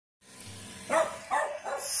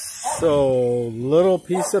So, little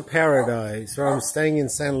piece of paradise where I'm staying in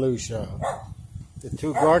St. Lucia. The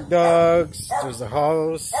two guard dogs, there's a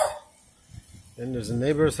house, then there's a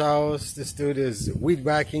neighbor's house. This dude is weed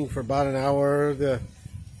whacking for about an hour.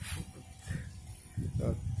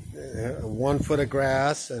 1 foot of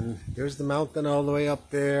grass, and there's the mountain all the way up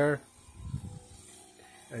there.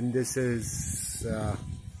 And this is,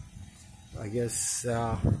 I guess,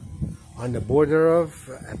 on the border of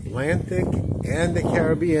Atlantic and the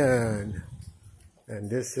Caribbean.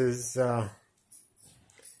 And this is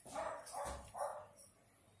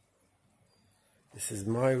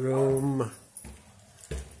my room.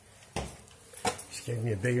 She gave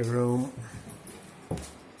me a bigger room.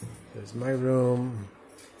 There's my room.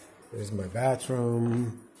 There's my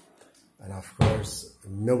bathroom. And of course,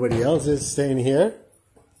 nobody else is staying here.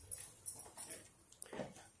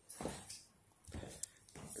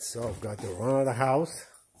 So I've got the run of the house.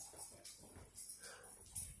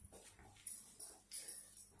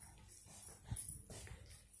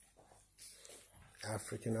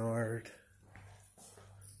 African art.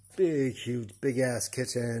 Big, huge, big ass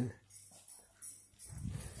kitchen.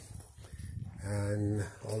 And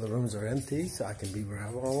all the rooms are empty, so I can be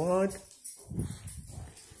wherever I want.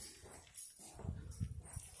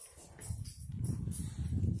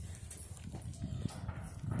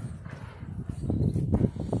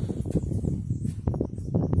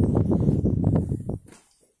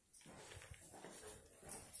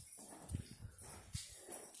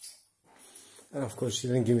 And of course, she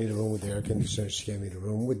didn't give me the room with the air conditioner. She gave me the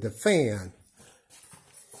room with the fan.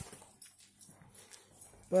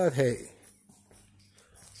 But hey,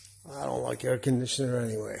 I don't like air conditioner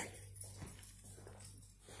anyway.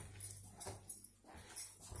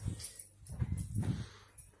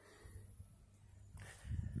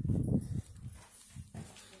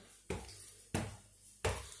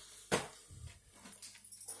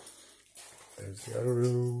 There's the other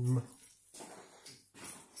room.